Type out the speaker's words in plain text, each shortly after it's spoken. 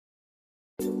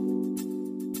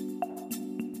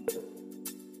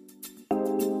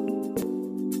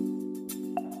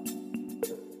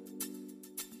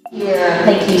Here,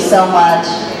 thank you so much.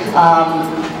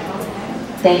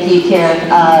 Thank you, Karen,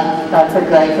 Dr.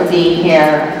 Greg, for being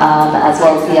here, as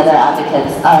well as the other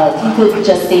advocates. If you could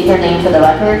just state your name for the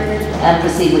record and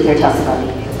proceed with your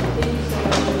testimony.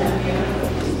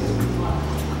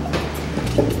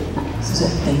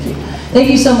 Thank you. Thank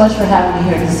you so much for having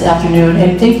me here this afternoon,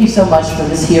 and thank you so much for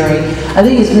this hearing. I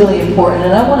think it's really important,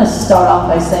 and I want to start off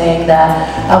by saying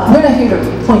that we're not here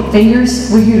to point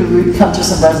fingers, we're here to come to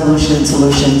some resolution and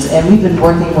solutions, and we've been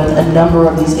working with a number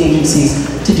of these agencies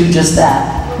to do just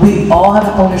that. We all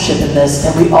have ownership in this,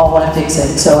 and we all want to fix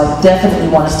it, so I definitely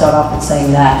want to start off with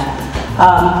saying that.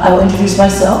 I will introduce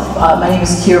myself. My name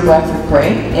is Kira Bradford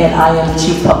Gray, and I am the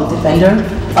Chief Public Defender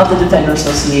of the Defender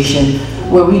Association,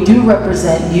 where we do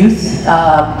represent youth,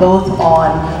 both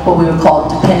on what we would call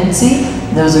dependency.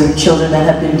 Those are children that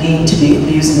have been deemed to be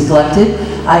abused and neglected.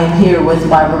 I am here with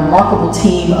my remarkable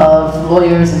team of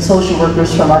lawyers and social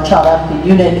workers from our Child Advocate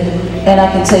Unit, and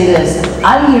I can say this,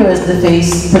 I'm here as the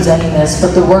face presenting this,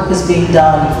 but the work is being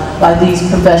done by these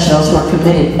professionals who are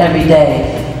committed every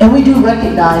day. And we do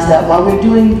recognize that while we're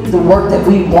doing the work that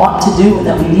we want to do and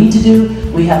that we need to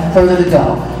do, we have further to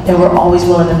go. And we're always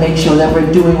willing to make sure that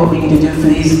we're doing what we need to do for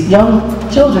these young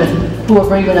children who are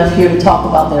brave enough here to talk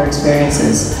about their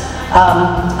experiences.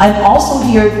 I'm also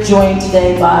here joined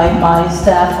today by my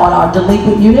staff on our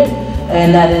delinquent unit,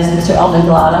 and that is Mr. El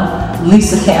Nicolata,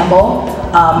 Lisa Campbell,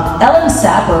 Ellen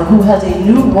Sapper, who has a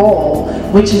new role,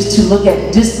 which is to look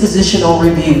at dispositional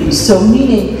reviews. So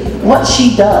meaning, what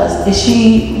she does is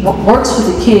she works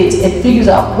with the kids and figures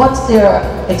out what their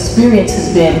experience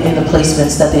has been in the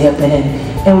placements that they have been in.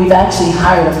 And we've actually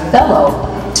hired a fellow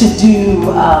to do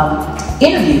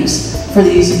interviews for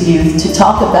these youth to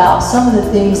talk about some of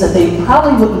the things that they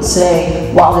probably wouldn't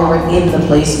say while they were in the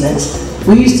placements.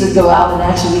 We used to go out and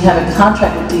actually we have a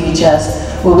contract with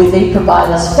DHS where they provide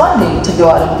us funding to go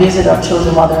out and visit our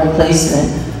children while they're in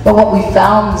placement. But what we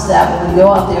found is that when we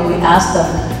go out there, we ask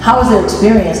them, how is their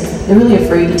experience? They're really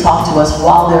afraid to talk to us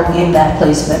while they're in that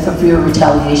placement for fear of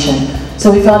retaliation.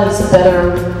 So we found it's a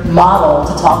better model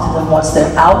to talk to them once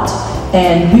they're out,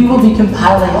 and we will be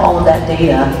compiling all of that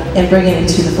data and bringing it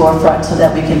to the forefront so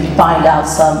that we can find out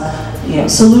some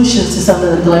solutions to some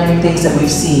of the glaring things that we've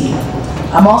seen.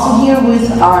 I'm also here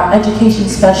with our education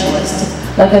specialist.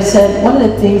 Like I said, one of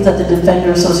the things that the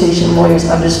Defender Association lawyers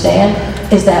understand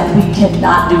is that we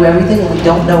cannot do everything and we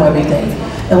don't know everything.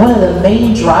 And one of the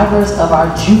main drivers of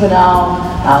our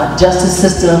juvenile justice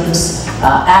system's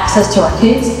access to our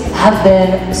kids have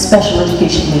been special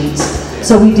education needs.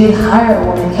 So we did hire a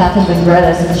woman, Catherine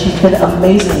Vingretas, and she's been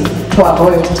amazing to our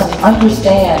lawyers to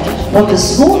understand what the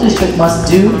school district must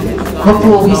do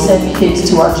before we send kids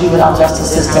to our juvenile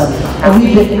justice system. And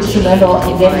we've been instrumental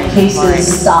in getting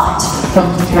cases stopped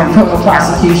from criminal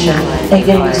prosecution and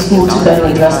getting the school to better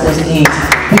address those needs.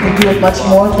 We can do it much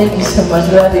more. Thank you so much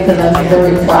for that, because I'm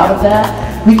very proud of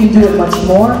that. We can do it much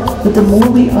more, but the more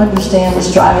we understand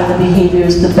what's driving the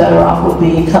behaviors, the better off we'll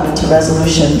be in coming to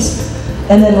resolutions.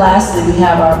 And then lastly, we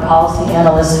have our policy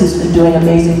analyst who's been doing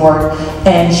amazing work,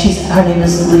 and her name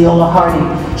is Leola Hardy.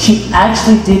 She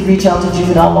actually did reach out to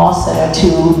Juvenile Law Center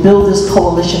to build this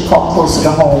coalition called Closer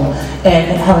to Home.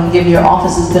 And Helen, given your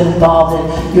office has been involved,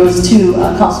 and yours too,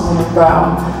 Councilwoman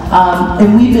Brown.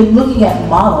 And we've been looking at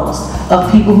models of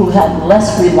people who had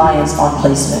less reliance on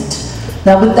placement.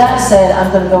 Now with that said,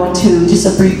 I'm going to go into just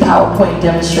a brief PowerPoint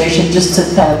demonstration just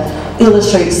to kind of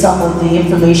illustrate some of the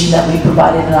information that we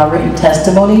provided in our written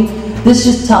testimony. This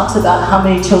just talks about how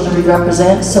many children we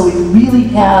represent, so we really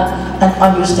have an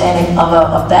understanding of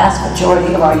a vast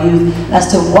majority of our youth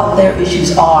as to what their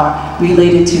issues are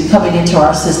related to coming into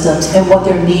our systems and what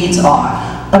their needs are.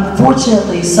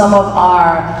 Unfortunately, some of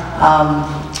our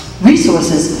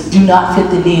resources do not fit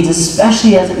the needs,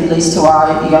 especially as it relates to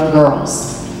our young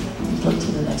girls. Flip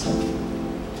to the next one.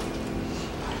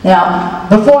 Now,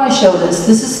 before I show this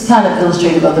is kind of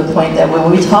illustrative of the point that when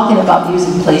we're talking about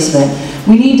using placement,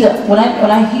 we need to, when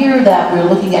I hear that we're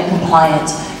looking at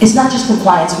compliance, it's not just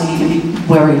compliance we need to be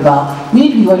worried about. We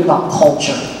need to be worried about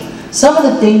culture. Some of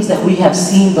the things that we have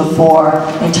seen before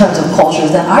in terms of culture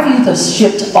is that our youth are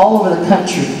shipped all over the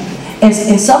country. And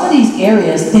in some of these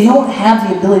areas, they don't have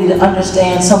the ability to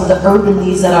understand some of the urban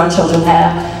needs that our children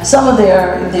have, some of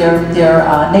their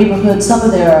neighborhoods, some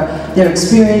of their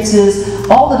experiences,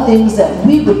 all the things that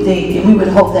we would think and we would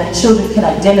hope that children can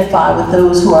identify with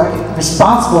those who are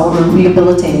responsible for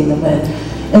rehabilitating them with.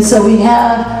 And so we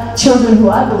have children who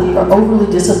I believe are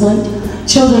overly disciplined.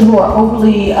 children who are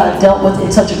overly dealt with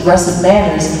in such aggressive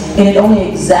manners, and it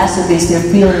only exacerbates their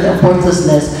feeling of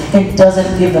worthlessness and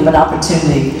doesn't give them an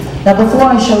opportunity. Now, before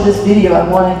I show this video, I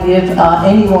want to give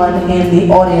anyone in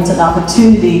the audience an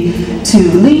opportunity to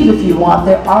leave if you want.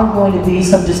 There are going to be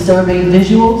some disturbing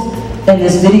visuals in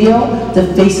this video.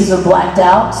 The faces are blacked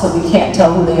out, so we can't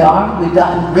tell who they are. We've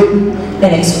gotten written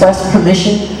and expressed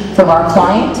permission from our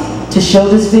client to show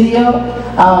this video.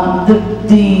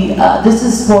 This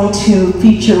is going to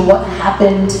feature what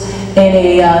happened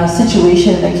in a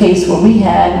situation, in a case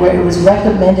where it was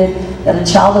recommended that a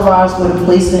child of ours go to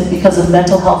placement because of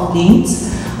mental health needs.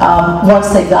 Once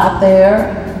they got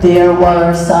there, there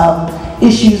were some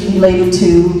issues related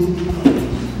to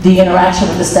the interaction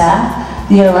with the staff.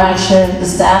 The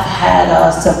staff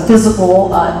had some physical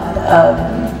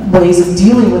ways of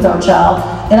dealing with our child,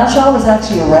 and our child was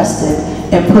actually arrested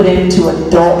and put into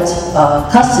adult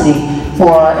custody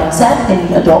and sat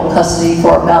in adult custody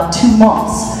for about 2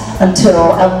 months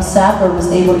until Ellen Sapper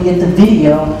was able to get the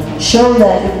video, show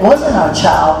that it wasn't our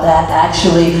child that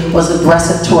actually was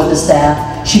aggressive toward the staff.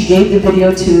 She gave the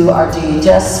video to our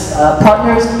DHS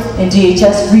partners, and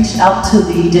DHS reached out to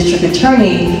the district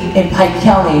attorney in Pike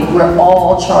County, where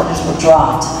all charges were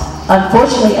dropped.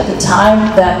 Unfortunately, at the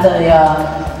time that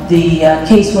the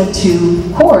case went to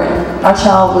court, our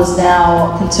child was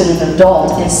now considered an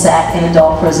adult and sat in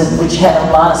adult prison, which had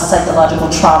a lot of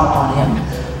psychological trauma on him.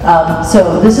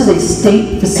 So this is a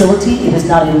state facility. It is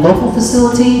not a local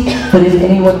facility, but if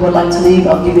anyone would like to leave,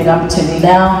 I'll give you an opportunity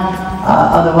now.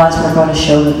 Otherwise, we're going to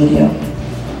show the video.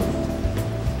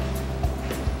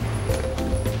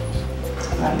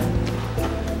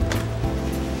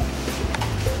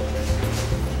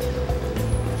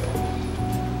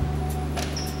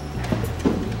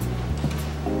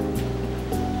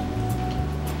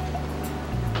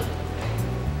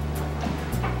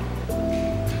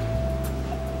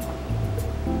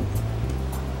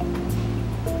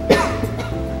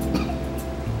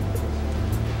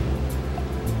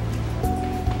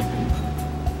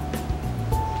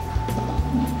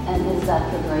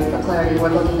 For clarity, we're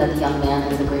looking at the young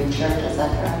man in the green shirt, is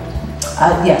that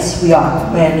correct? Yes, we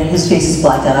are. And his face is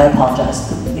blacked out. I apologize.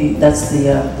 That's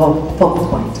the focal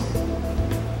point.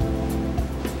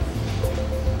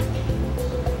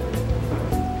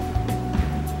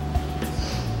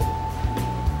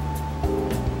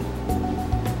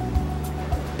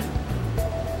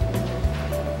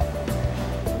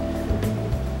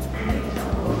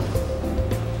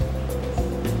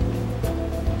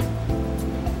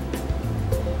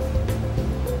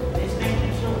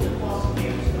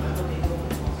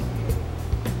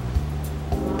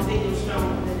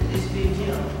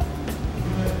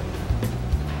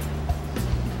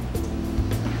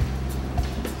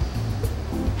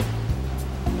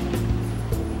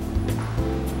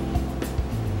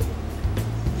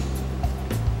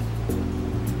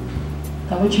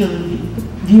 What you're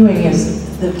viewing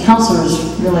is the counselor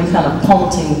is really kind of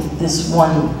pummeling this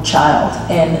one child,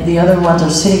 and the other ones are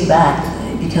sitting back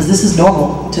because this is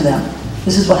normal to them.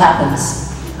 This is what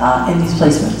happens in these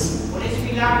placements. Well, they should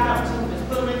be locked up too. Let's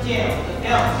put them in jail.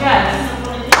 Yes.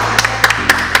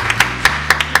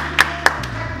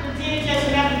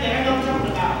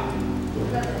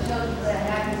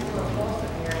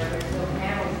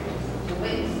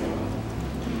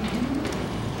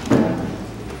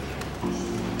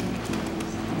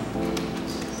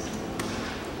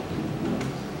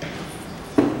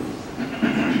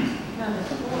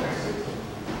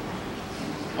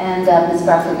 And Ms.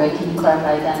 Bradford, can you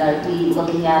clarify again, are we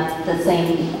looking at the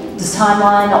same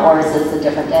timeline, or is this a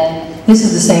different day? This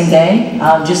is the same day,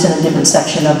 just in a different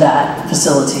section of that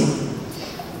facility.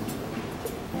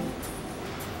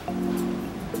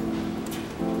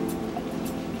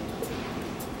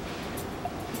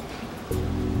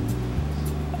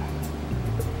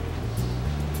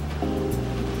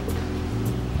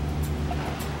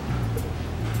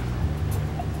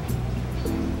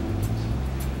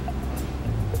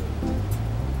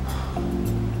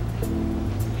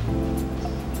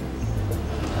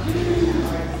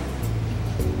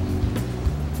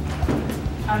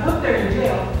 I hope they're in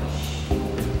jail.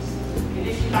 And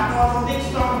they should knock off some big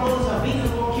strong bullets or beat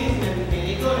them little kids and everything.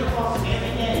 They go to cost them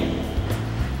every day.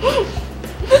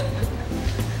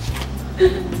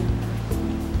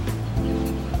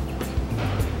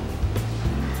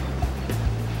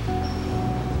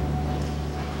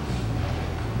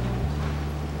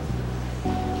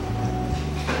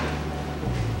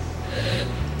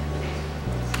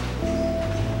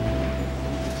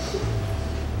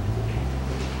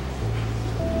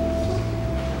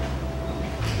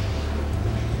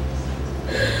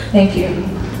 Thank you.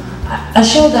 I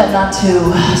showed that not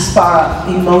to spur up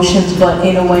emotions, but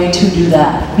in a way to do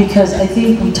that. Because I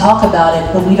think we talk about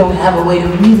it, but we don't have a way to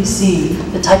really see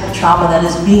the type of trauma that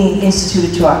is being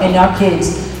instituted to our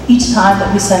kids each time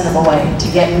that we send them away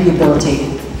to get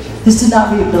rehabilitated. This did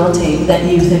not rehabilitate that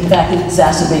youth. In fact, it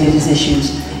exacerbated his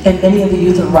issues. And many of the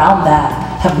youth around that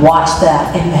have watched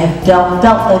that and have felt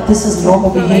that this is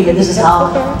normal behavior, this is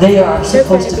how they are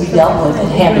supposed to be dealt with and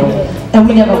handled. And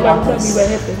we never want this.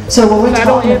 So when we're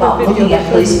talking about looking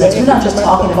at placements, we're not just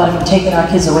talking about it from taking our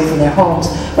kids away from their homes.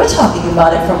 We're talking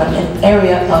about it from an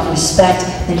area of respect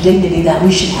and dignity that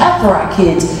we should have for our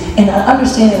kids, and an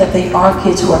understanding that they are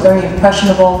kids who are very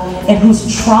impressionable and whose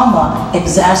trauma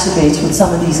exacerbates with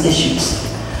some of these issues.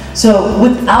 So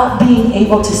without being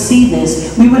able to see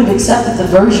this, we would have accepted the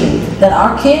version that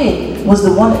our kid was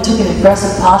the one that took an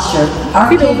aggressive posture. Our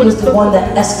kid was the one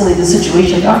that escalated the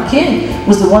situation. Our kid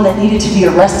was the one that needed to be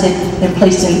arrested and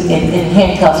placed in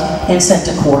handcuffs and sent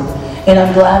to court. And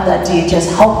I'm glad that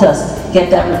DHS helped us get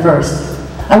that reversed.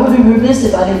 I would be remiss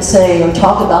if I didn't say or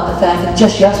talk about the fact that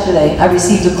just yesterday I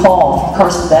received a call from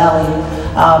Carson Valley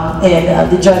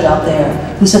and the judge out there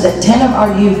who said that 10 of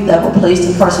our youth that were placed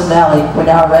in Carson Valley were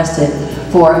now arrested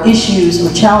for issues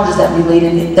or challenges that were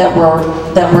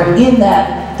in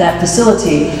that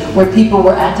facility where people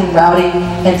were acting rowdy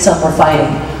and some were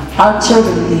fighting. Our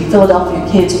children, the Philadelphia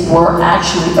kids, were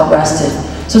actually arrested.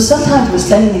 So sometimes we're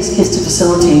sending these kids to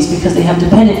facilities because they have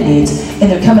dependent needs and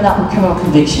they're coming out with criminal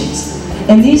convictions.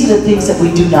 And these are the things that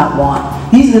we do not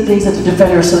want. These are the things that the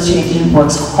Defender Association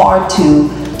works hard to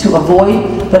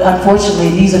avoid, but unfortunately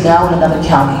these are now in another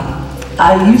county.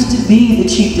 I used to be the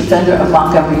chief defender of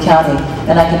Montgomery County,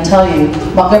 and I can tell you,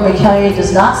 Montgomery County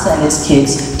does not send its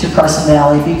kids to Carson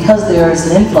Valley because there is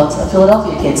an influx of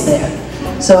Philadelphia kids there.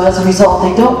 So as a result,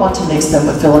 they don't want to mix them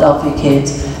with Philadelphia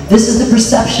kids. This is the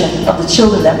perception of the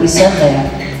children that we send there.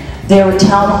 There were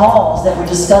town halls that were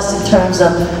discussed in terms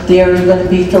of there are going to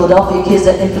be Philadelphia kids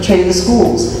that infiltrated the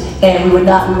schools, and we would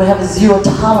have a zero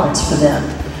tolerance for them.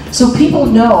 So people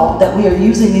know that we are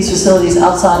using these facilities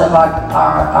outside of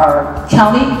our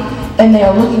county, and they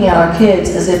are looking at our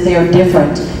kids as if they are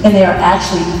different, and they are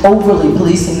actually overly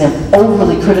policing them,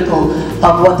 overly critical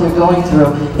of what they're going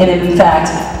through, and in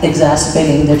fact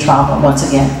exacerbating their trauma once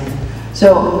again.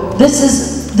 So this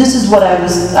is what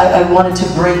I wanted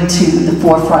to bring to the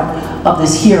forefront of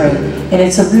this hearing, and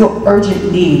it's a real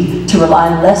urgent need to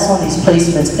rely less on these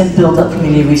placements and build up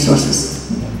community resources.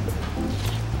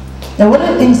 Now, one of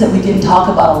the things that we didn't talk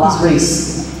about a lot is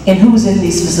race and who's in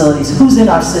these facilities, who's in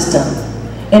our system.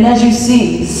 And as you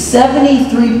see,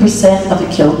 73% of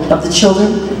the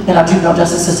children in our juvenile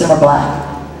justice system are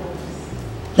Black.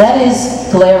 That is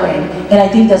glaring, and I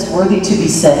think that's worthy to be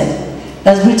said.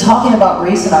 As we're talking about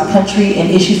race in our country and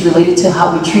issues related to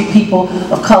how we treat people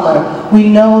of color, we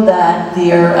know that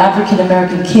their African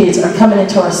American kids are coming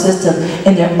into our system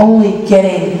and they're only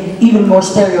getting even more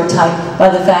stereotyped by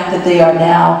the fact that they are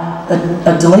now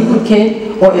a delinquent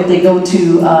kid, or if they go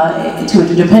to a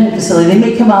dependent facility, they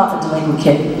may come out a delinquent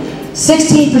kid.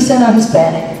 16% are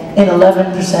Hispanic and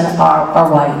 11% are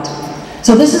white.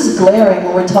 So this is glaring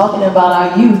when we're talking about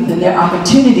our youth and their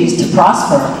opportunities to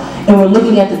prosper. And we're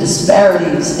looking at the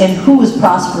disparities in who is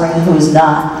prospering and who is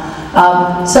not.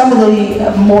 Some of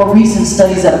the more recent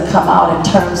studies that have come out in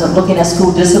terms of looking at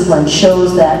school discipline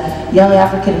shows that young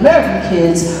African American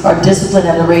kids are disciplined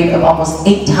at a rate of almost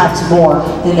 8 times more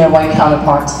than their white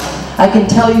counterparts. I can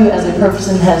tell you, as a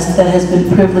person that has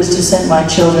been privileged to send my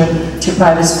children to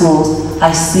private schools,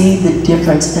 I see the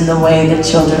difference in the way that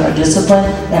children are disciplined,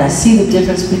 and I see the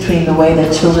difference between the way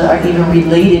that children are even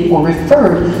related or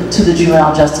referred to the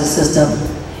juvenile justice system.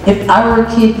 If I were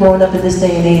a kid growing up in this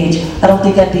day and age, I don't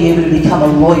think I'd be able to become a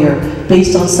lawyer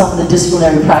based on some of the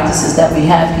disciplinary practices that we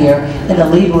have here and the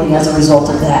labeling as a result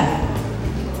of that.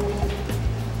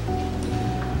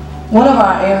 One of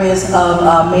our areas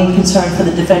of main concern for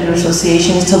the Defender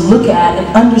Association is to look at and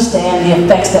understand the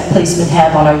effects that placement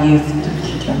have on our youth.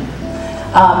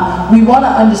 We want to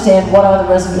understand what are the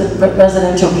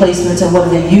residential placements and what are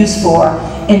they used for.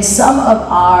 And some of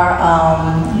our,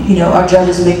 our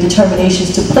judges make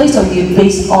determinations to place our youth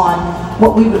based on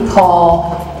what we would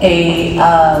call a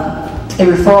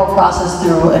referral process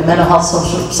through a mental health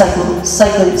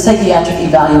psychiatric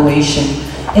evaluation.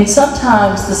 And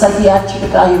sometimes the psychiatric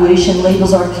evaluation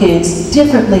labels our kids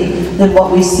differently than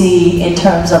what we see in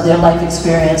terms of their life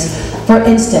experience. For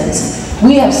instance,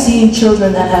 we have seen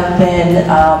children that have been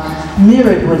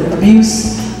mirrored with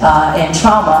abuse and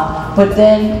trauma, but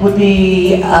then would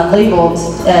be labeled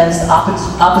as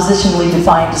oppositionally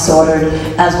defined disorder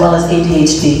as well as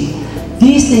ADHD.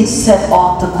 These things set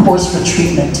off the course for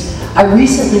treatment. I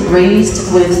recently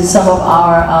raised with some of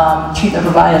our treatment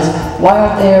providers,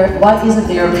 why isn't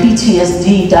there a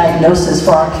PTSD diagnosis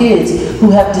for our kids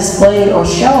who have displayed or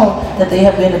shown that they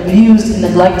have been abused and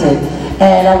neglected?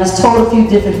 And I was told a few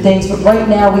different things, but right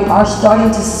now we are starting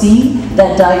to see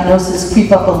that diagnosis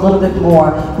creep up a little bit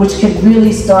more, which can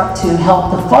really start to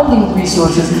help the funding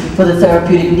resources for the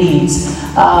therapeutic needs.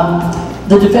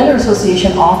 The Defender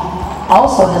Association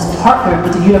also has partnered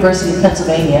with the University of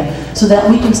Pennsylvania so that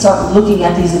we can start looking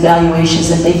at these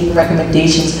evaluations and making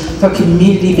recommendations for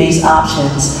community-based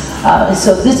options. And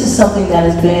so this is something that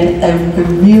has been a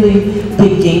really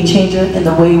big game changer in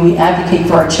the way we advocate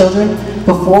for our children.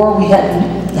 Before, we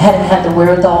hadn't had the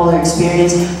wherewithal or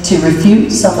experience to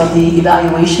refute some of the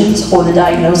evaluations or the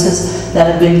diagnosis that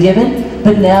have been given.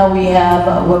 But now we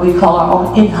have what we call our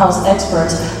own in-house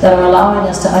experts that are allowing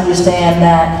us to understand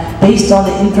that based on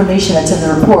the information that's in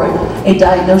the report, a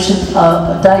diagnosis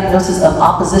of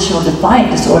oppositional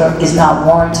defiant disorder is not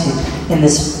warranted in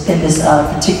this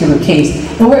particular case.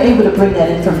 And we're able to bring that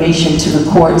information to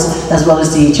the courts as well as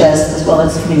DHS, as well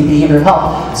as community behavioral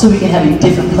health, so we can have a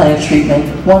different plan of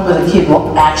treatment, one where the kid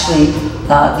will actually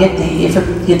get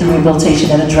the rehabilitation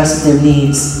that addresses their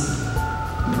needs.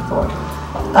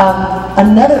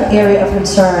 Another area of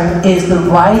concern is the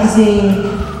rise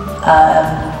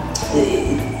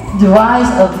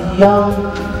of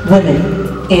young women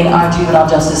in our juvenile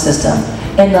justice system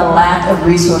and the lack of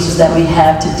resources that we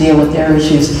have to deal with their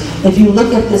issues. If you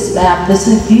look at this map,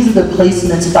 these are the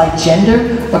placements by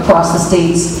gender across the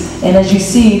states. And as you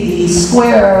see, the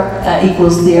square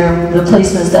equals the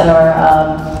placements that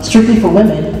are strictly for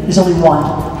women. There's only one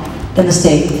in the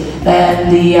state. And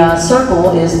the circle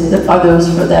are those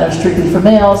that are strictly for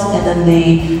males, and then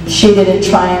the shaded in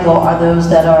triangle are those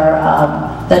that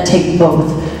are that take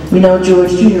both. We know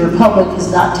George Junior Republic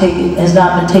has not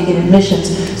been taking admissions,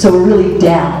 so we're really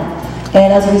down.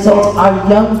 And as a result, our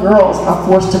young girls are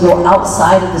forced to go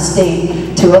outside of the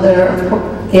state to other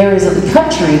areas of the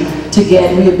country to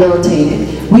get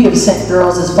rehabilitated. We have sent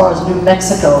girls as far as New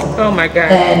Mexico. Oh my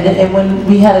God. And when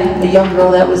we had a young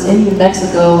girl that was in New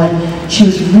Mexico and she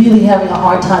was really having a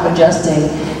hard time adjusting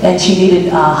and she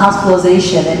needed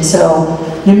hospitalization, and so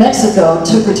New Mexico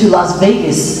took her to Las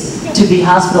Vegas to be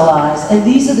hospitalized. And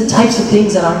these are the types of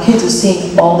things that our kids are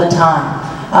seeing all the time.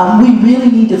 We really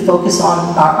need to focus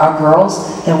on our girls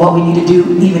and what we need to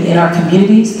do even in our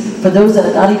communities. For those that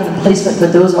are not even in placement,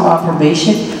 but those are on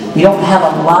probation, we don't have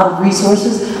a lot of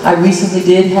resources. I recently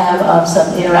did have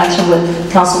some interaction with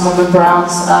Councilwoman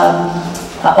Brown's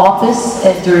office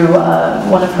and through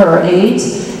one of her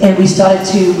aides, and we started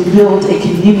to build a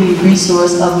community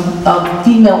resource of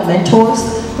female mentors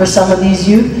for some of these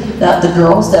youth, the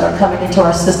girls that are coming into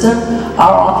our system.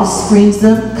 Our office screens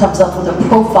them, comes up with a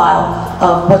profile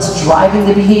of what's driving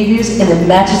the behaviors, and then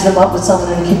matches them up with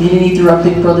someone in the community through our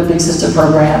Big Brother, Big Sister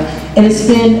program. And it's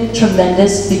been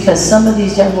tremendous because some of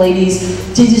these young ladies,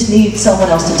 they just need someone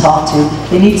else to talk to.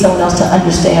 They need someone else to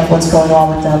understand what's going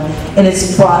on with them. And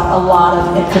it's brought a lot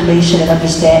of information and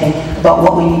understanding about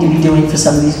what we need to be doing for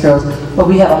some of these girls. But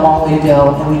we have a long way to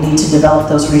go, and we need to develop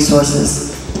those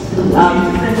resources. If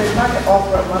I could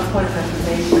offer up one point of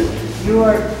information,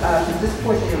 this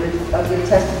portion of your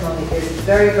testimony is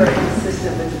very, very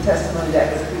consistent with the testimony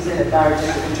that was presented by our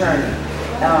district attorney,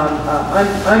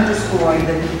 underscoring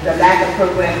the lack of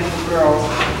programming for girls.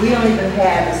 We don't even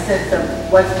have a sense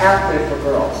of what's out there for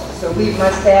girls. So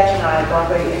my staff and I have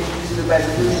already introduced the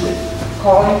resolution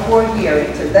calling for a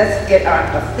hearing to let's get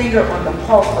a finger on the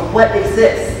pulse of what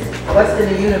exists, what's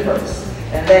in the universe,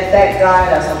 and let that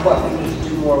guide us on what we need to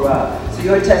do more of. So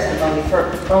your testimony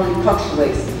only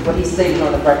punctuates what he stated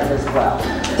on the record as well.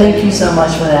 Thank you so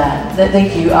much for that.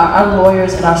 Thank you. Our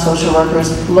lawyers and our social workers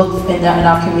look in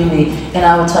our community, and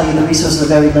I will tell you the resources are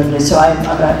very limited. So I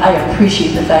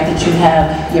appreciate the fact that you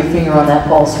have your finger on that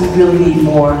pulse. We really need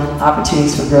more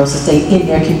opportunities for girls to stay in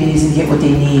their communities and get what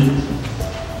they need.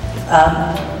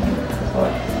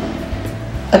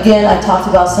 Again, I talked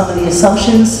about some of the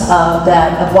assumptions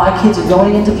of why kids are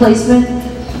going into placement.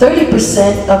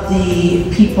 30% of the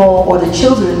people or the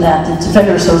children that the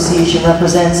Defender Association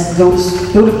represents go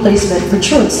to placement for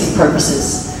truancy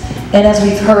purposes. And as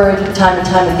we've heard time and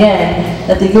time again,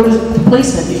 that they go to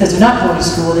placement because they're not going to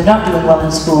school, they're not doing well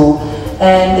in school,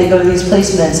 and they go to these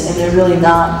placements and they're really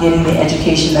not getting the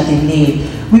education that they need.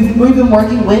 We've been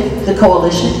working with the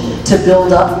coalition to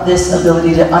build up this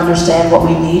ability to understand what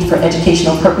we need for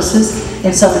educational purposes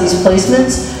in some of these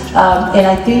placements. And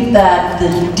I think that the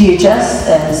DHS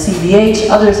and CBH,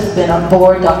 others have been on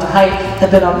board, Dr. Height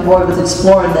have been on board with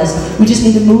exploring this. We just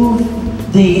need to move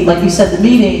like you said, the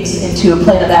meetings into a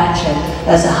plan of action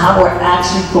as to how we're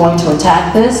actually going to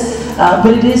attack this.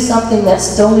 But it is something that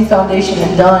Stoney Foundation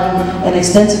had done an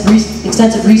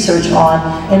extensive research on,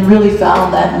 and really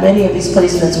found that many of these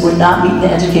placements would not meet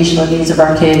the educational needs of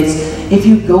our kids. If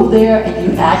you go there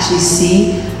and you actually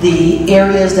see the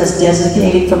areas that's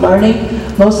designated for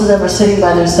learning, most of them are sitting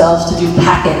by themselves to do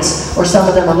packets, or some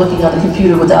of them are looking on the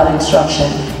computer without instruction.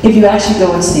 If you actually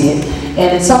go and see it.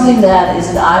 And it's something that is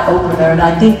an eye-opener, and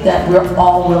I think that we're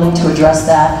all willing to address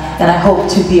that, and I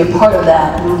hope to be a part of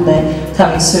that movement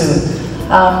coming soon.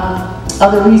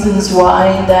 Other reasons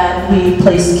why that we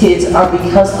place kids are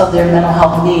because of their mental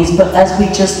health needs, but as we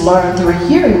just learned through a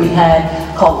hearing we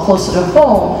had called Closer to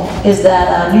Home, is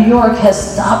that New York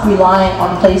has stopped relying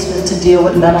on placement to deal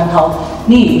with mental health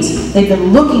needs. They've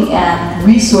been looking at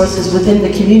resources within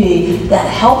the community that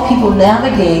help people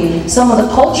navigate some of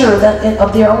the culture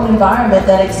of their own environment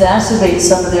that exacerbates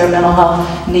some of their mental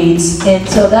health needs. And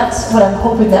so that's what I'm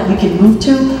hoping that we can move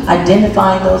to,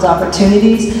 identifying those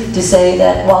opportunities to say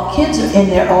that while kids are in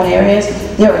their own areas,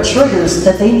 there are triggers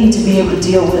that they need to be able to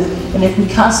deal with. And if we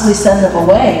constantly send them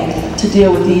away to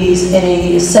deal with these in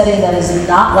a setting that is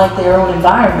not like their own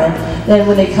environment, then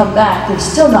when they come back, they're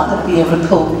still not going to be able to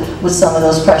cope with some of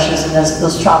those pressures and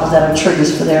those traumas that are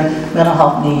triggers for their mental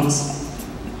health needs.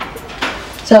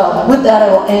 So with that,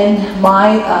 I will end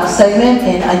my segment,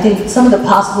 and I think some of the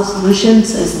possible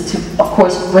solutions is to, of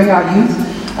course, bring our youth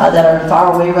that are in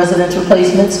faraway residential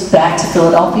placements back to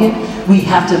Philadelphia. We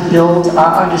have to build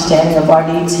our understanding of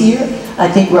our needs here. I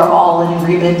think we're all in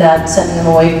agreement that sending them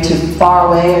away to far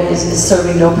away is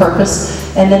serving no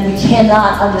purpose. And then we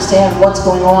cannot understand what's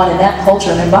going on in that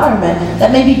culture and environment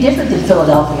that may be different than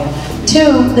Philadelphia.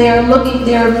 Two,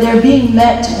 they're being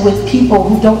met with people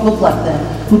who don't look like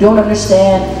them, who don't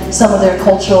understand some of their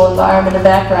cultural environment and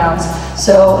backgrounds.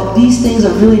 So these things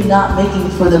are really not making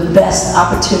for the best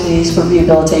opportunities for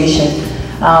rehabilitation.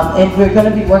 And we're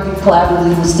going to be working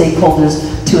collaboratively with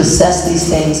stakeholders to assess these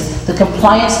things. The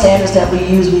compliance standards that we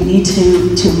use, we need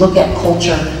to look at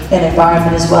culture and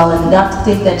environment as well, and not to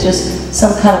think that just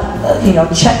some kind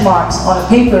of check marks on a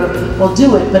paper will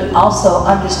do it, but also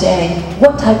understanding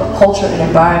what type of culture and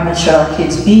environment should our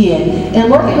kids be in, and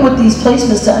working with these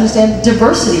placements to understand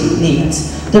diversity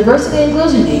needs, diversity and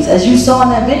inclusion needs. As you saw in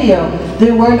that video,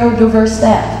 there were no diverse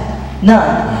staff.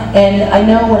 None. And I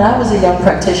know when I was a young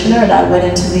practitioner and I went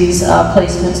into these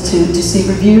placements to see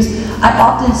reviews, I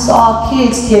often saw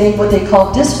kids getting what they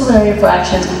call disciplinary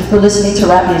infractions for listening to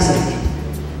rap music.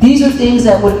 These are things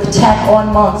that would tack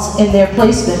on months in their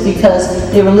placement because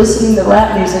they were listening to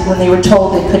rap music when they were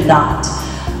told they could not.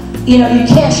 You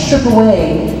can't strip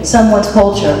away someone's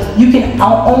culture. You can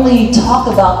only talk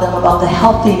about them, about the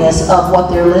healthiness of what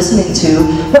they're listening to,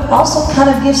 but also kind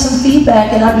of give some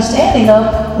feedback and understanding of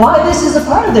why this is a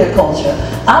part of their culture.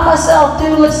 I myself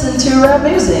do listen to rap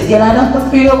music, and I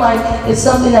don't feel like it's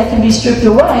something that can be stripped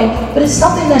away, but it's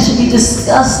something that should be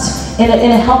discussed in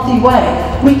a healthy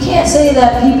way. We can't say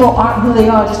that people aren't who they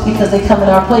are just because they come in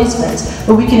our placements,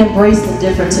 but we can embrace the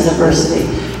difference in diversity.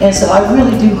 And so I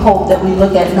really do hope that we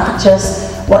look at not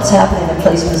just what's happening in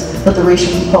placements, but the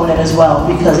racial component as well,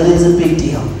 because it is a big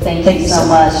deal. Thank you so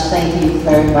much. Thank you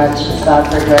very much, Ms.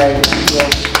 Dr. Gray. Thank you.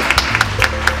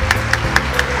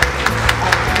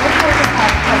 We're going to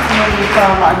have testimony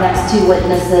from our next two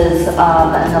witnesses,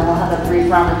 and then we'll have a brief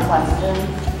round of questions.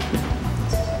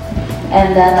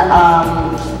 And then,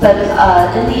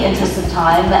 in the interest of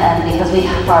time, and because we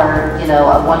have our,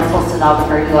 a wonderful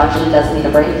stenographer who actually does need a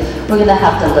break, we're going to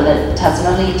have to limit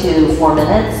testimony to 4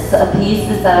 minutes apiece.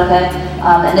 Is that okay?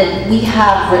 And then we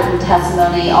have written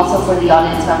testimony also for the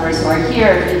audience members who are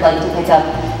here. If you'd like to pick up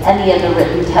any of the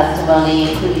written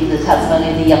testimony, including the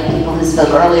testimony of the young people who spoke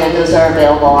earlier, those are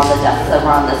available on the desks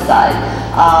over on this side.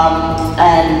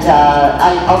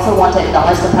 I also want to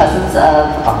acknowledge the presence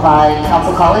of my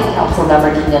council colleague,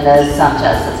 Councilmember Quinones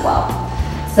Sanchez, as well.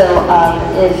 So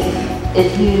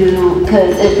if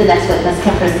the next witness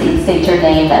can proceed, state your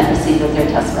name and proceed with your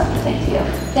testimony. Thank you.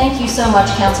 Thank you so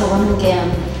much, Councilwoman Gam.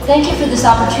 Thank you for this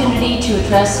opportunity to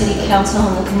address City Council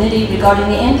and the committee regarding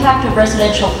the impact of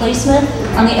residential placement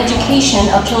on the education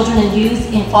of children and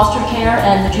youth in foster care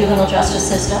and the juvenile justice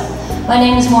system. My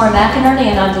name is Maura McInerney,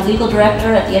 and I'm the legal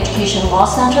director at the Education Law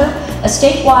Center, a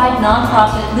statewide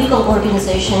nonprofit legal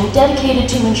organization dedicated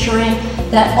to ensuring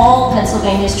that all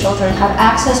Pennsylvania's children have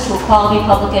access to a quality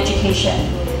public education.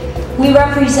 We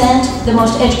represent the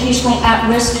most educationally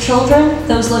at-risk children,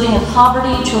 those living in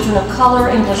poverty, children of color,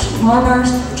 English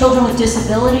learners, children with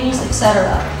disabilities,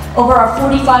 etc. Over our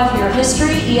 45-year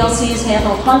history, ELC has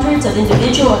handled hundreds of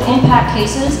individual and impact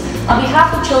cases on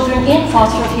behalf of children in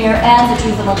foster care and the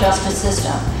juvenile justice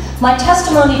system. My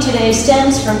testimony today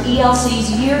stems from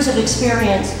ELC's years of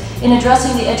experience in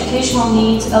addressing the educational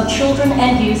needs of children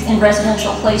and youth in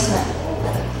residential placement.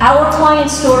 Our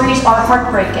client stories are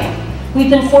heartbreaking.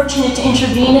 We've been fortunate to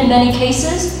intervene in many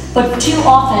cases, but too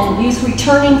often youth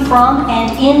returning from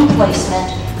and in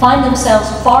placement find themselves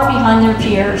far behind their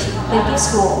peers at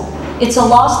school. It's a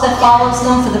loss that follows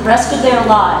them for the rest of their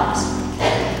lives.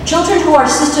 Children who are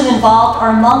system involved are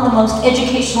among the most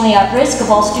educationally at risk of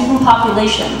all student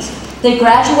populations. They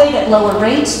graduate at lower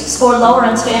rates, score lower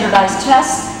on standardized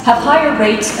tests, have higher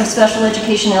rates of special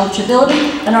education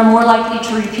eligibility, and are more likely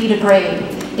to repeat a grade.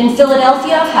 In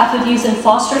Philadelphia, half of youth in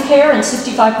foster care and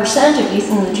 65% of youth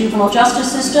in the juvenile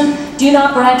justice system do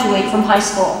not graduate from high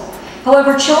school.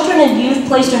 However, children and youth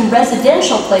placed in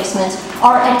residential placements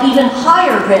are at even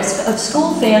higher risk of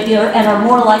school failure and are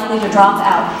more likely to drop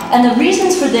out. And the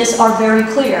reasons for this are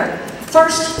very clear.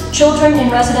 First, children in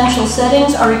residential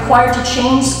settings are required to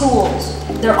change schools.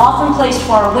 They're often placed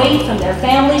far away from their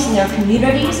families and their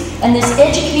communities, and this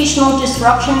educational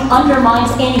disruption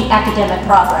undermines any academic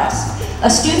progress. A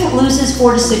student loses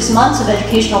 4 to 6 months of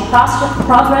educational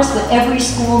progress with every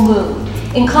school move.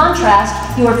 In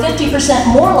contrast, you are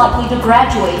 50% more likely to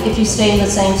graduate if you stay in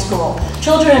the same school.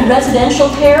 Children in residential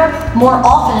care more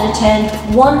often attend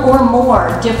one or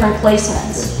more different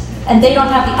placements, and they don't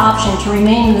have the option to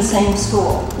remain in the same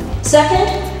school.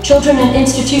 Second, children in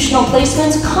institutional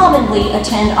placements commonly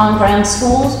attend on-ground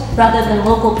schools rather than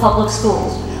local public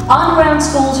schools. On-ground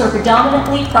schools are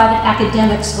predominantly private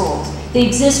academic schools. They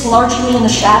exist largely in the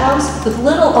shadows with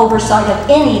little oversight of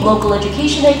any local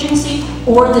education agency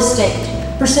or the state.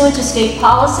 Pursuant to state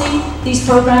policy, these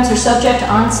programs are subject to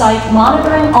on-site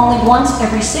monitoring only once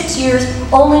every 6 years,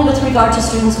 only with regard to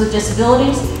students with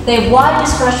disabilities. They have wide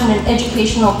discretion in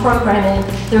educational programming.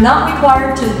 They're not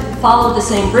required to follow the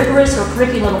same rigorous or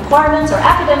curriculum requirements or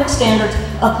academic standards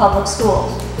of public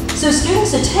schools. So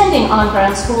students attending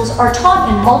on-ground schools are taught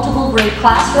in multiple grade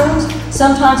classrooms,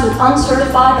 sometimes with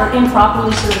uncertified or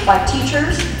improperly certified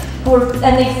teachers,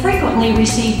 and they frequently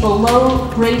receive below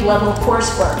grade level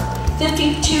coursework.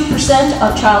 52%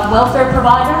 of child welfare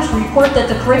providers report that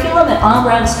the curriculum at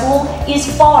on-ground school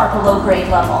is far below grade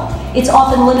level. It's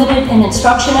often limited in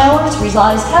instruction hours,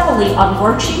 relies heavily on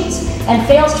worksheets, and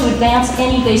fails to advance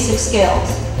any basic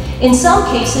skills. In some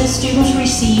cases, students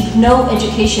receive no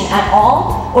education at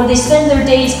all, or they spend their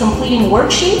days completing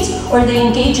worksheets, or they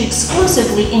engage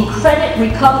exclusively in credit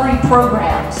recovery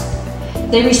programs.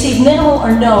 They receive minimal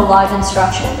or no live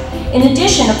instruction. In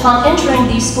addition, upon entering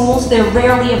these schools, they're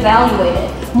rarely evaluated.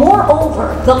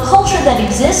 Moreover, the culture that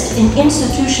exists in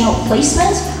institutional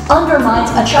placements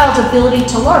undermines a child's ability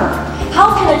to learn.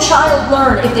 How can a child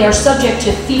learn if they are subject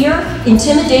to fear,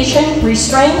 intimidation,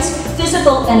 restraints,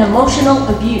 physical and emotional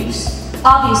abuse?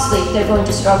 Obviously, they're going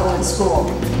to struggle in school.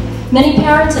 Many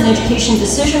parents and education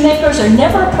decision makers are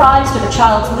never apprised of a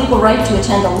child's legal right to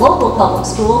attend a local public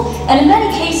school, and in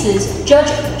many cases,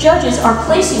 judges are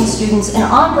placing students in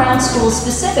on-ground schools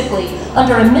specifically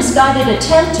under a misguided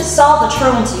attempt to solve a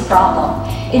truancy problem.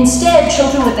 Instead,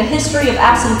 children with a history of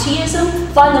absenteeism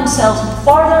find themselves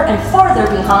farther and farther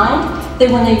behind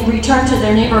when they return to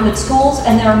their neighborhood schools,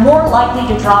 and they are more likely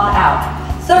to drop out.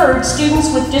 Third,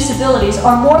 students with disabilities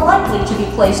are more likely to be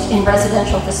placed in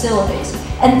residential facilities,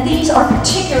 and these are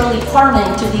particularly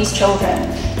harming to these children.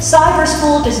 Cyber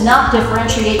school does not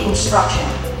differentiate instruction.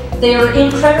 They are in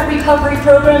credit recovery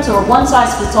programs or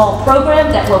one-size-fits-all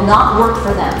program that will not work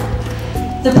for them.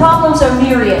 The problems are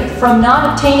myriad, from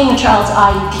not obtaining a child's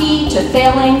IEP to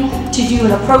failing to do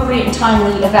an appropriate and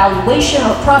timely evaluation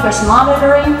or progress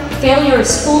monitoring, failure of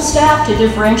school staff to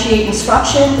differentiate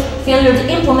instruction, failure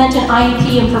to implement an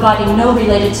IEP and providing no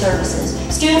related services.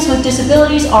 Students with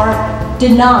disabilities are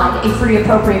denied a free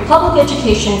appropriate public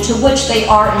education to which they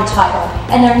are entitled,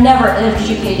 and they're never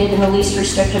educated in the least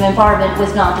restrictive environment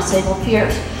with non-disabled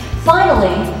peers.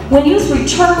 Finally, when youth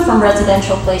return from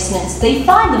residential placements, they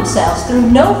find themselves, through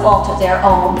no fault of their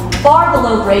own, far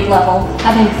below grade level,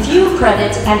 having few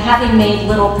credits and having made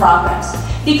little progress.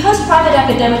 Because private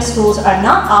academic schools are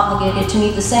not obligated to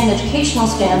meet the same educational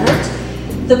standards,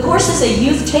 the courses a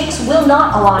youth takes will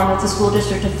not align with the school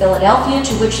district of Philadelphia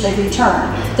to which they return.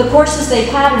 The courses they've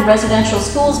had in residential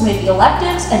schools may be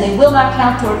electives, and they will not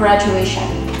count toward graduation.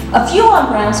 A few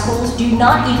on-ground schools do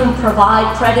not even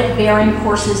provide credit-bearing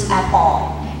courses at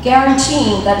all,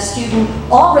 guaranteeing that a student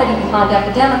already behind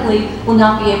academically will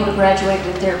not be able to graduate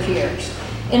with their peers.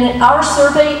 In our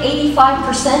survey,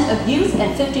 85% of youth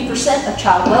and 50% of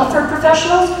child welfare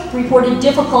professionals reported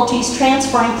difficulties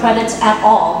transferring credits at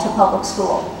all to public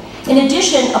school. In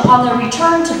addition, upon their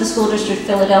return to the School District of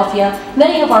Philadelphia,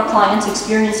 many of our clients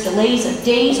experienced delays of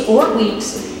days or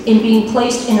weeks in being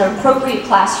placed in an appropriate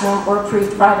classroom or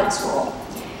approved private school.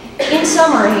 In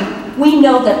summary, we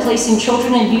know that placing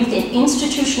children and youth in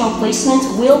institutional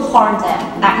placements will harm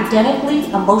them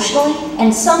academically, emotionally,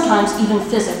 and sometimes even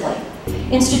physically.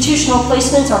 Institutional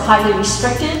placements are highly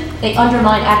restrictive, they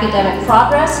undermine academic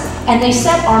progress, and they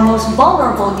set our most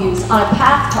vulnerable youth on a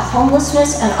path to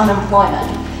homelessness and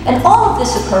unemployment. And all of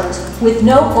this occurs with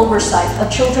no oversight of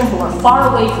children who are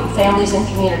far away from families and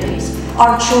communities.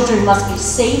 Our children must be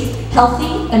safe,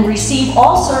 healthy, and receive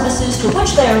all services to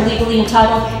which they are legally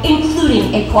entitled,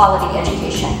 including a quality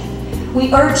education.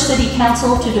 We urge City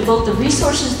Council to devote the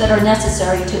resources that are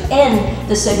necessary to end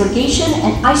the segregation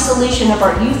and isolation of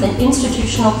our youth in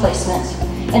institutional placements,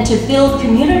 and to build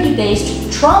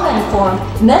community-based,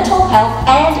 trauma-informed mental health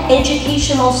and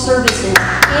educational services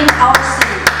in our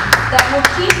city that will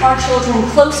keep our children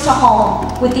close to home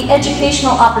with the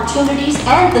educational opportunities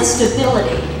and the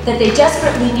stability that they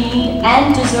desperately need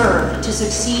and deserve to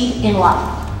succeed in life.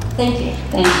 Thank you.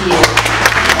 Thank you.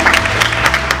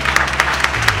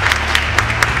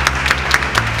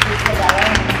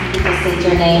 Please state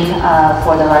your name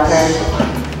for the record.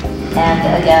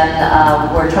 And again,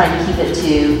 we're trying to keep it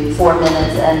to 4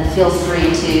 minutes, and feel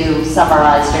free to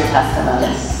summarize your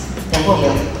testimony. Yes. Thank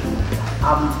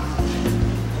you.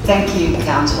 Thank you,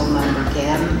 Council Member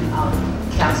Kim,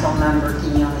 Council Member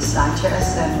Quinones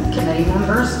Sanchez, and committee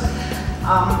members.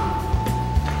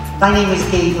 My name is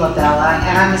Gabe Labella,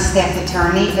 and I'm a staff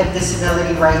attorney at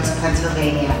Disability Rights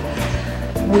Pennsylvania.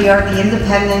 We are the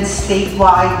independent,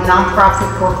 statewide,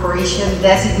 nonprofit corporation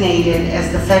designated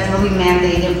as the federally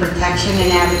mandated protection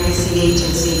and advocacy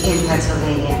agency in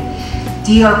Pennsylvania.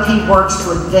 DRP works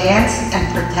to advance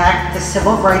and protect the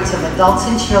civil rights of adults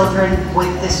and children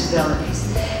with disabilities.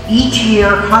 Each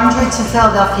year, hundreds of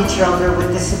Philadelphia children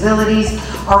with disabilities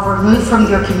are removed from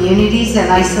their communities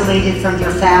and isolated from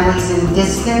their families in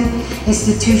distant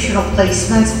institutional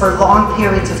placements for long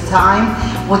periods of time,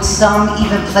 with some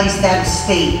even placed out of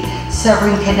state,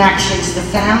 severing connections to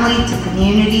family, to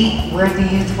community, where the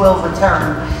youth will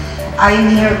return. I am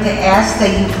here to ask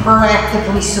that you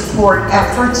proactively support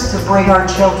efforts to bring our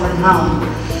children home.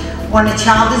 When a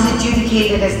child is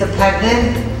adjudicated as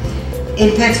dependent,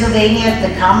 in Pennsylvania,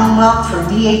 the Commonwealth, through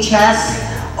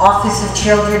DHS, Office of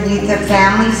Children, Youth and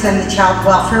Families, and the Child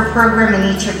Welfare Program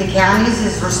in each of the counties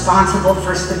is responsible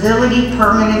for stability,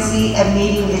 permanency, and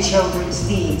meeting the children's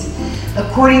needs.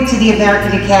 According to the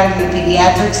American Academy of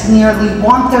Pediatrics, nearly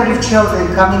 1/3 of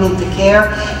children coming into care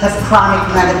have chronic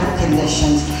medical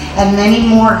conditions, and many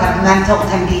more have mental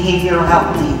and behavioral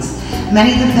health needs.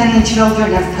 Many dependent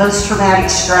children have post-traumatic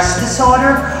stress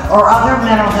disorder or other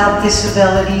mental health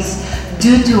disabilities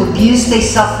due to abuse they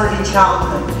suffered in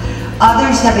childhood.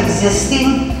 Others have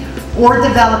existing or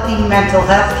developing mental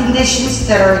health conditions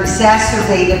that are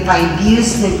exacerbated by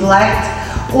abuse, neglect,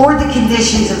 or the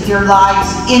conditions of their lives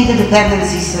in the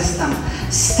dependency system.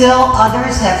 Still,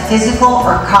 others have physical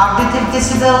or cognitive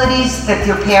disabilities that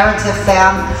their parents have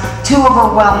found too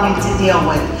overwhelming to deal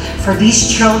with. For these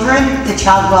children, the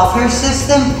child welfare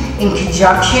system, in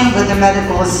conjunction with the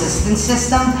medical assistance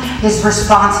system, is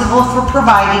responsible for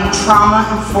providing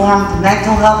trauma-informed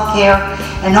mental health care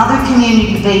and other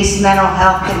community-based mental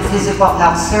health and physical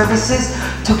health services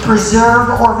to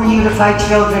preserve or reunify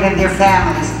children and their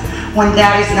families. When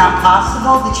that is not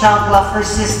possible, the child welfare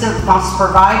system must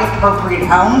provide appropriate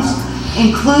homes,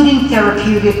 including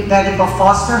therapeutic medical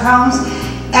foster homes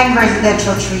and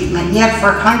residential treatment. Yet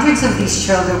for hundreds of these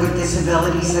children with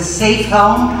disabilities, a safe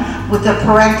home with a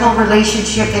parental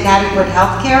relationship and adequate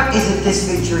health care is a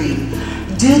distant dream.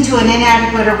 Due to an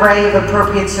inadequate array of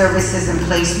appropriate services and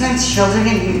placements, children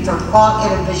and youth are caught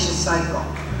in a vicious cycle.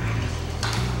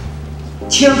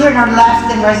 Children are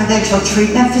left in residential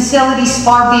treatment facilities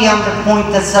far beyond the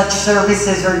point that such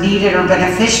services are needed or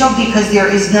beneficial because there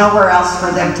is nowhere else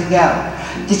for them to go.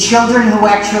 The children who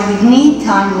actually need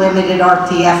time-limited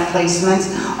RTF placements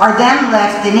are then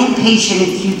left in inpatient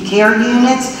acute care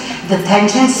units,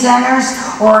 detention centers,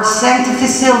 or are sent to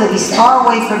facilities far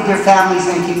away from their families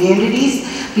and communities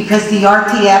because the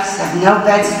RTFs have no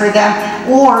beds for them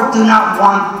or do not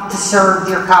want to serve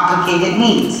their complicated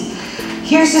needs.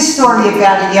 Here's a story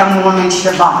about a young woman,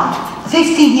 Siobhan,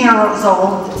 15 years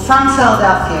old, from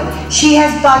Philadelphia. She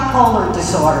has bipolar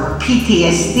disorder,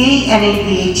 PTSD, and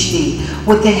ADHD,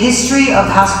 with a history of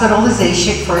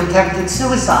hospitalization for attempted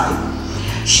suicide.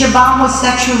 Siobhan was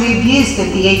sexually abused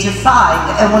at the age of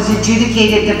 5 and was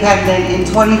adjudicated dependent in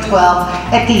 2012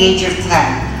 at the age of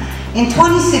 10. In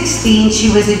 2016,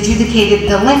 she was adjudicated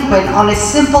delinquent on a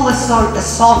simple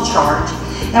assault charge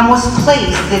and was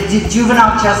placed at the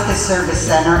Juvenile Justice Service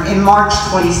Center in March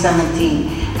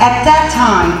 2017 At that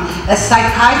time, a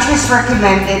psychiatrist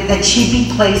recommended that she be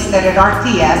placed at an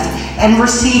RTF and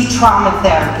receive trauma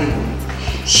therapy.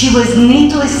 She was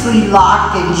needlessly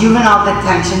locked in juvenile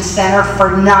detention center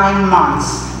for 9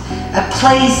 months, a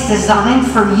place designed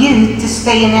for youth to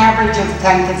stay an average of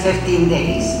 10 to 15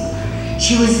 days.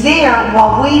 She was there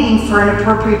while waiting for an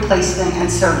appropriate placement and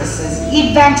services.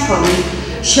 Eventually,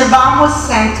 Siobhan was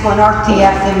sent to an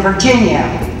RTF in Virginia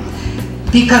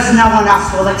because no one else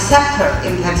will accept her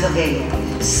in Pennsylvania.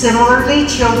 Similarly,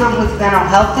 children with mental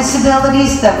health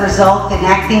disabilities that result in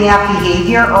acting out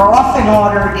behavior are often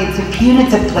ordered into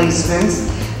punitive placements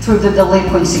through the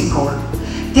delinquency court.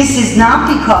 This is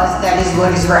not because that is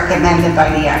what is recommended by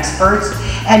the experts,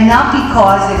 and not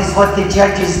because it is what the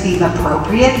judges deem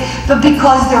appropriate, but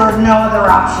because there are no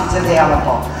other options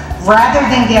available. Rather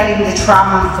than getting the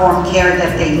trauma-informed care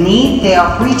that they need, they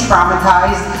are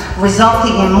re-traumatized,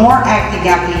 resulting in more acting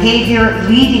out behavior,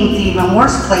 leading to even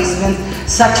worse placements,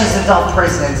 such as adult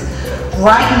prisons.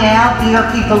 Right now,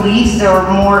 DRP believes there are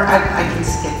more, I can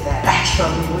skip that,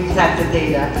 actually, we've got the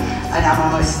data, and I'm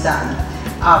almost done.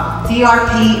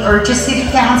 DRP urges City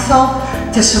Council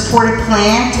to support a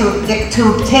plan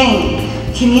to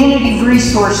obtain community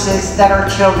resources that our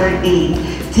children need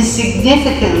to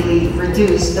significantly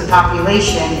reduce the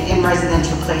population in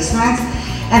residential placements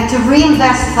and to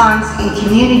reinvest funds in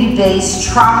community-based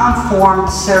trauma-informed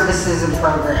services and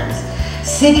programs.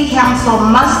 City Council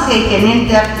must take an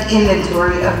in-depth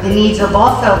inventory of the needs of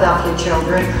all Philadelphia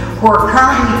children who are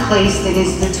currently placed in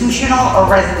institutional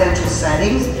or residential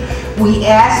settings. We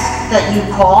ask that you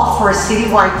call for a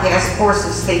citywide task force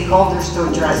of stakeholders to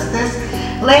address this.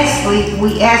 Lastly,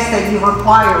 we ask that you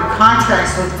require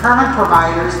contracts with current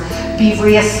providers be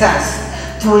reassessed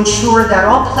to ensure that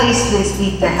all placements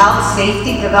meet the health,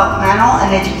 safety, developmental,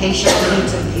 and educational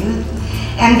needs of youth,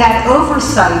 and that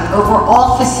oversight over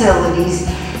all facilities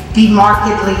be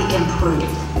markedly improved.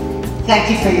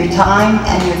 Thank you for your time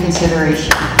and your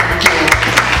consideration.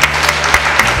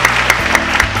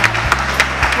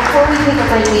 Before we take a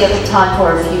break, we have time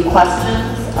for a few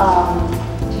questions.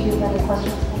 Do you have any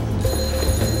questions?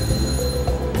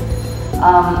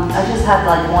 I just had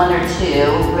like one or two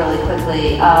really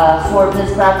quickly. For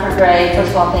Ms. Bradford-Gray,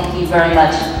 first of all, thank you very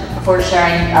much for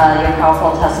sharing your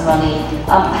powerful testimony.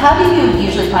 How do you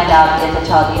usually find out if a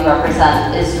child you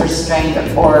represent is restrained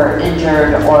or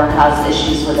injured or has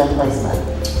issues within placement?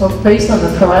 Well, based on the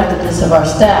proactiveness of our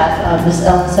staff, Ms.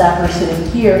 Ellen Sapper sitting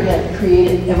here had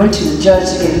created and went to the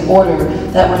judge to get an order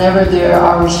that whenever there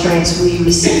are restraints, we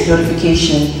receive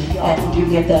notification and do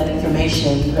get that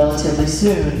information relatively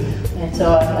soon. And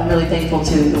so I'm really thankful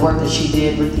to the work that she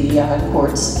did with the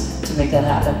courts to make that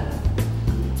happen.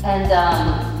 And,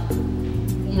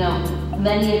 you know,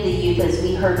 many of the youth, as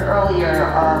we heard earlier,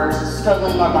 are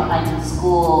struggling or behind in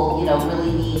school, you know,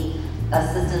 really need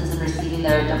assistance in receiving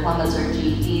their diplomas or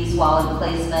GEDs while in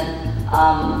placement.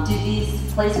 Do these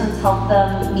placements help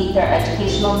them meet their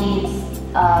educational needs?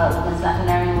 Ms.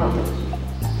 McInerney,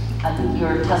 I think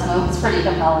your testimony was pretty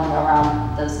compelling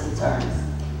around those concerns.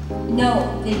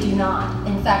 No, they do not.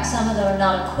 In fact, some of them are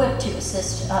not equipped to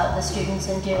assist the students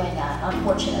in doing that,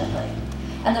 unfortunately.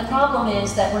 And the problem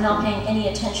is that we're not paying any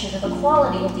attention to the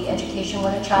quality of the education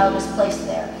when a child is placed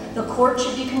there. The court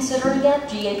should be considering it,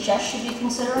 GHS should be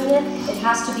considering it. It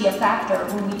has to be a factor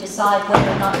when we decide whether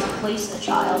or not to place the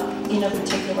child in a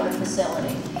particular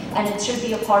facility. And it should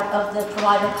be a part of the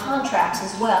provider contracts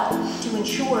as well to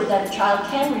ensure that a child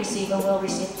can receive and will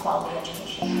receive quality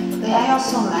education. May I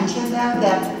also mention though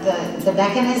that the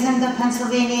mechanism that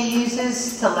Pennsylvania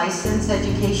uses to license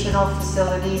educational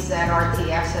facilities at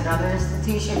RTFs and other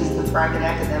institutions is the private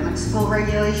academic school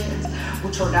regulations,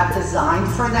 which are not designed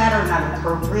for that or not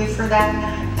appropriate for that,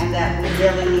 and that we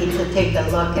really need to take a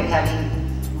look at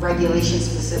having regulations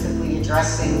specifically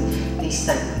addressing these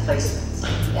type of placements.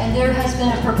 And there has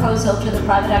been a proposal to the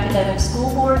private academic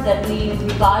school board that we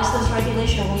revise those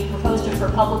regulations. We proposed it for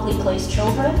publicly placed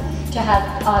children to have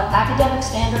academic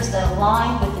standards that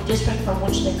align with the district from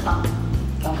which they come.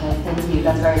 Okay, thank you.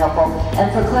 That's very helpful.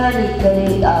 And for clarity,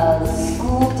 the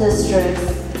school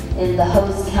districts in the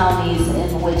host counties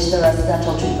in which the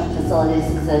residential treatment facilities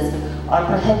exist are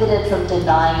prohibited from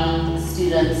denying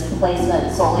students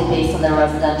placement solely based on their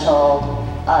residential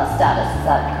status. Is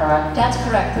that correct? That's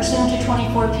correct. Pursuant to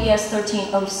 24 PS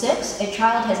 1306, a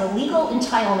child has a legal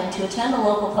entitlement to attend a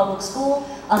local public school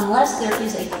unless there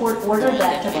is a court order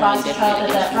that deprives the child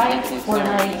of that right or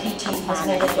an IEP team has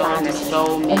made a different decision.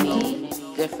 So many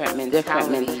different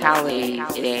mentalities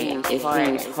that it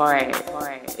seems hard.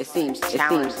 It seems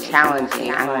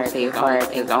challenging. I don't say hard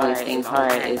because the only thing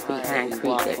hard is the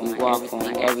concrete that we walk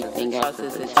on. Everything else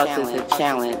is a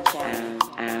challenge.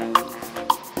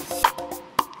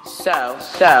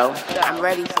 So I'm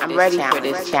ready for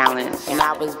this challenge, and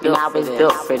I was built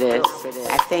for this.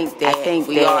 I think that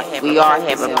we all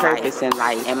have a purpose in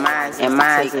life, and mine's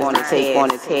to take on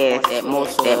a task that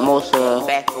most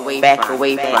back away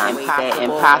from. That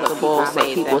impossible.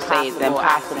 When people say it's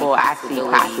impossible, I see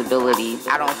possibilities.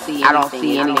 I don't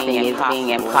see anything as being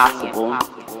impossible.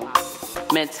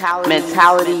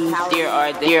 Mentalities,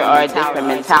 there are different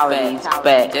mentalities,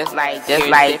 but just like there's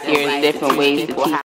different ways to teach